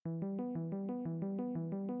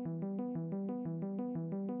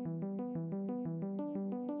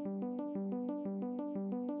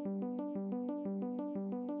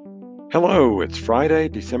Hello, it's Friday,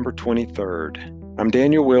 December 23rd. I'm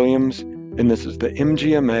Daniel Williams, and this is the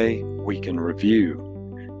MGMA Week in Review,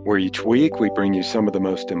 where each week we bring you some of the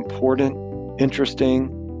most important,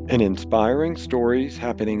 interesting, and inspiring stories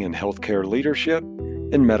happening in healthcare leadership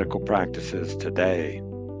and medical practices today.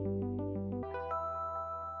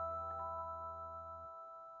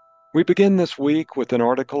 We begin this week with an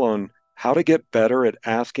article on how to get better at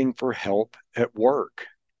asking for help at work.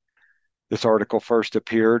 This article first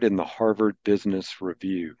appeared in the Harvard Business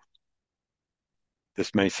Review.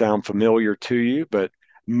 This may sound familiar to you, but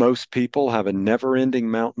most people have a never-ending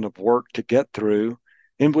mountain of work to get through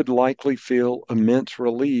and would likely feel immense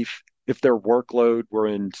relief if their workload were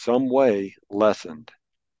in some way lessened.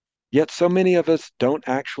 Yet so many of us don't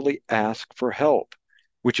actually ask for help,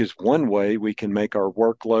 which is one way we can make our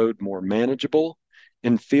workload more manageable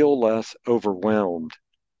and feel less overwhelmed.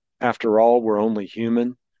 After all, we're only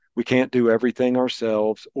human. We can't do everything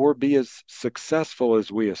ourselves or be as successful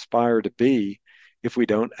as we aspire to be if we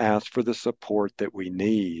don't ask for the support that we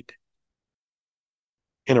need.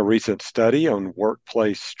 In a recent study on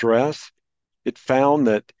workplace stress, it found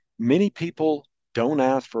that many people don't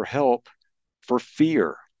ask for help for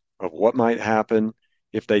fear of what might happen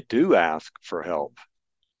if they do ask for help.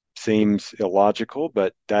 Seems illogical,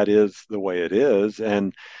 but that is the way it is.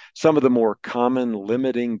 And some of the more common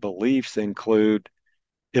limiting beliefs include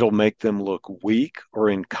it'll make them look weak or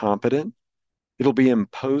incompetent. It'll be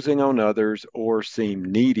imposing on others or seem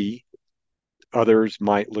needy. Others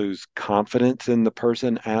might lose confidence in the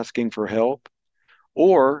person asking for help,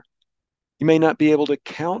 or you may not be able to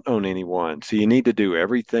count on anyone, so you need to do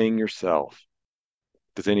everything yourself.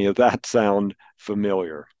 Does any of that sound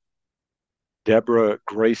familiar? Deborah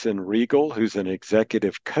Grayson Regal, who's an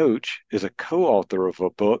executive coach, is a co-author of a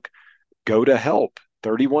book, Go to Help: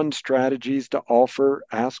 31 Strategies to Offer,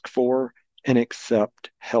 Ask for, and Accept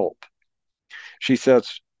Help. She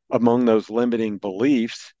says among those limiting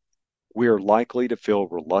beliefs, we are likely to feel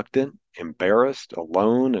reluctant, embarrassed,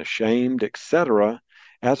 alone, ashamed, etc.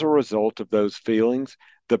 As a result of those feelings,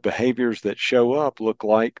 the behaviors that show up look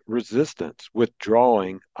like resistance,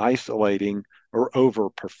 withdrawing, isolating, or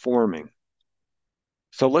overperforming.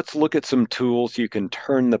 So let's look at some tools you can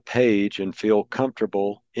turn the page and feel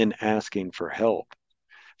comfortable in asking for help.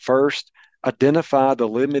 First, identify the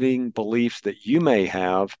limiting beliefs that you may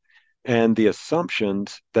have and the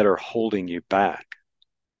assumptions that are holding you back.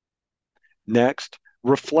 Next,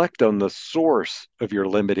 reflect on the source of your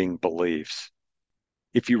limiting beliefs.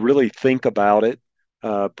 If you really think about it,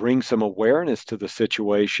 bring some awareness to the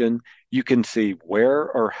situation, you can see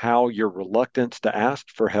where or how your reluctance to ask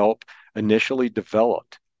for help initially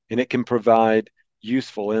developed, and it can provide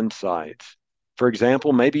useful insights. For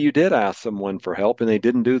example, maybe you did ask someone for help and they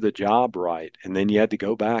didn't do the job right, and then you had to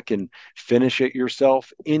go back and finish it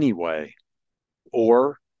yourself anyway.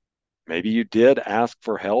 Or maybe you did ask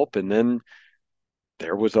for help and then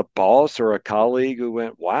there was a boss or a colleague who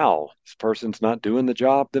went, wow, this person's not doing the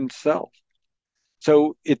job themselves.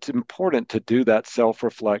 So it's important to do that self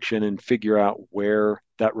reflection and figure out where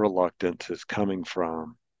that reluctance is coming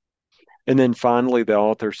from. And then finally, the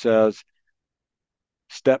author says,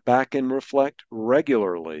 step back and reflect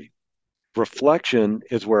regularly. Reflection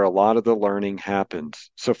is where a lot of the learning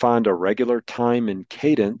happens. So find a regular time and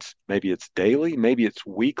cadence. Maybe it's daily, maybe it's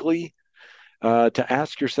weekly, to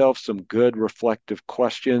ask yourself some good reflective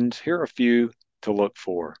questions. Here are a few to look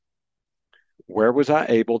for. Where was I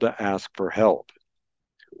able to ask for help?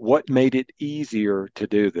 What made it easier to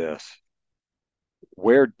do this?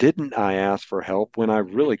 Where didn't I ask for help when I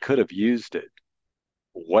really could have used it?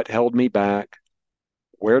 What held me back?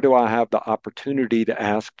 Where do I have the opportunity to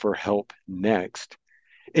ask for help next?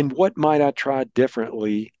 And what might I try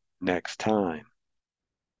differently next time?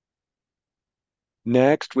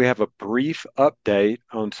 Next, we have a brief update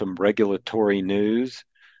on some regulatory news.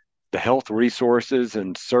 The Health Resources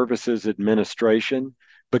and Services Administration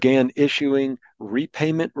began issuing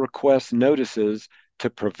repayment request notices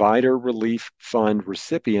to Provider Relief Fund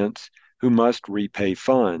recipients who must repay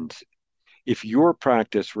funds. If your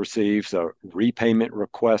practice receives a repayment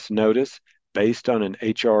request notice based on an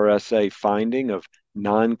HRSA finding of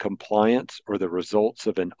non-compliance or the results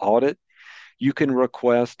of an audit, you can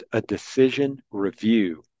request a decision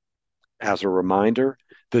review. As a reminder,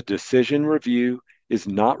 the decision review is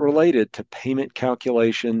not related to payment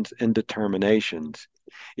calculations and determinations.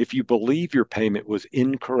 If you believe your payment was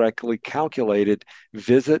incorrectly calculated,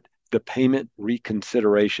 visit the payment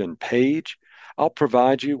reconsideration page. I'll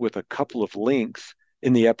provide you with a couple of links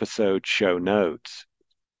in the episode show notes.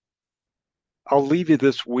 I'll leave you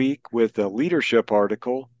this week with a leadership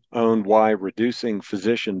article on why reducing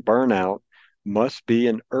physician burnout must be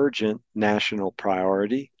an urgent national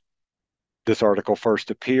priority. This article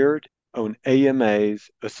first appeared on AMA's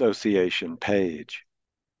association page.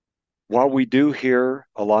 While we do hear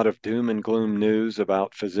a lot of doom and gloom news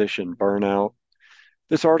about physician burnout,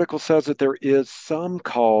 this article says that there is some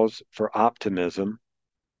cause for optimism.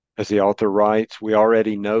 As the author writes, we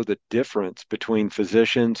already know the difference between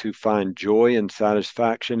physicians who find joy and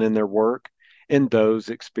satisfaction in their work and those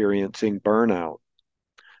experiencing burnout.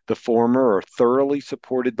 The former are thoroughly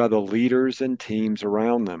supported by the leaders and teams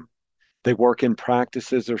around them. They work in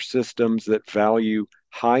practices or systems that value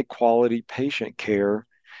high quality patient care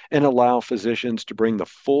and allow physicians to bring the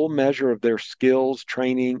full measure of their skills,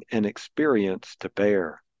 training, and experience to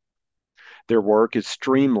bear. Their work is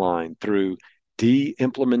streamlined through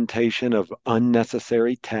de-implementation of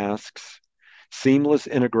unnecessary tasks, seamless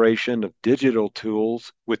integration of digital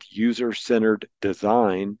tools with user-centered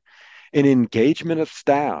design, and engagement of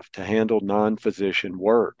staff to handle non-physician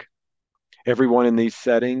work. Everyone in these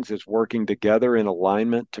settings is working together in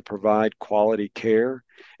alignment to provide quality care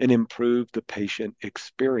and improve the patient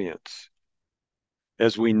experience.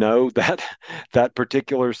 As we know, that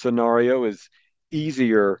particular scenario is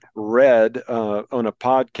easier read on a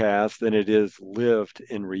podcast than it is lived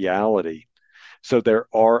in reality. So there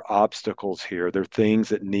are obstacles here. There are things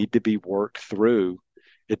that need to be worked through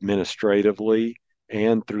administratively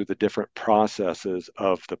and through the different processes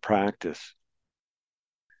of the practice.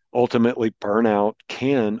 Ultimately, burnout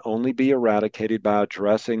can only be eradicated by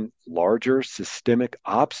addressing larger systemic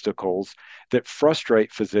obstacles that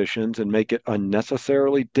frustrate physicians and make it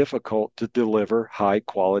unnecessarily difficult to deliver high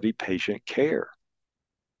quality patient care.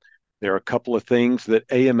 There are a couple of things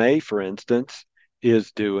that AMA, for instance,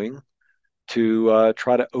 is doing to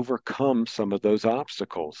try to overcome some of those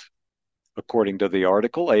obstacles. According to the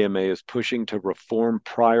article, AMA is pushing to reform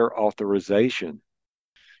prior authorization.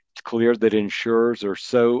 It's clear that insurers are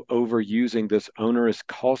so overusing this onerous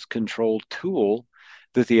cost control tool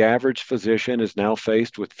that the average physician is now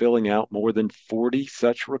faced with filling out more than 40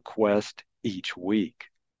 such requests each week.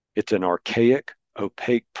 It's an archaic,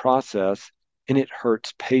 opaque process, and it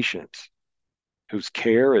hurts patients whose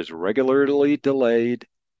care is regularly delayed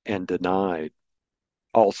and denied.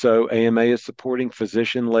 Also, AMA is supporting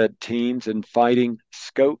physician-led teams in fighting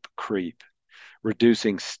scope creep,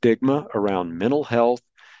 reducing stigma around mental health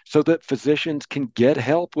so that physicians can get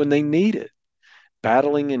help when they need it,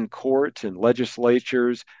 battling in courts and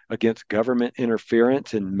legislatures against government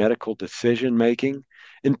interference in medical decision making,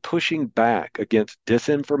 and pushing back against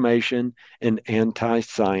disinformation and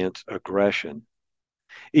anti-science aggression.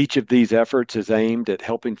 Each of these efforts is aimed at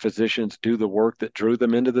helping physicians do the work that drew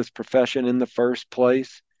them into this profession in the first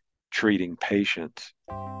place, treating patients.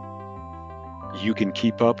 You can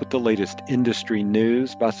keep up with the latest industry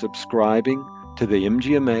news by subscribing to the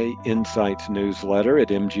MGMA Insights newsletter at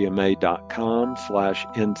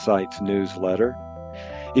mgma.com/insights newsletter.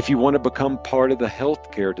 If you want to become part of the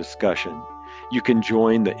healthcare discussion, you can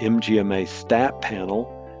join the MGMA STAT panel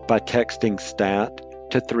by texting STAT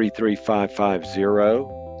to 33550.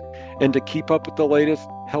 And to keep up with the latest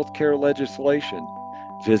healthcare legislation,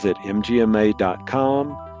 visit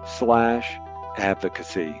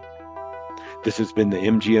mgma.com/advocacy. This has been the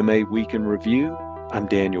MGMA Week in Review. I'm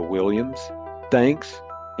Daniel Williams. Thanks,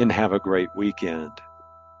 and have a great weekend.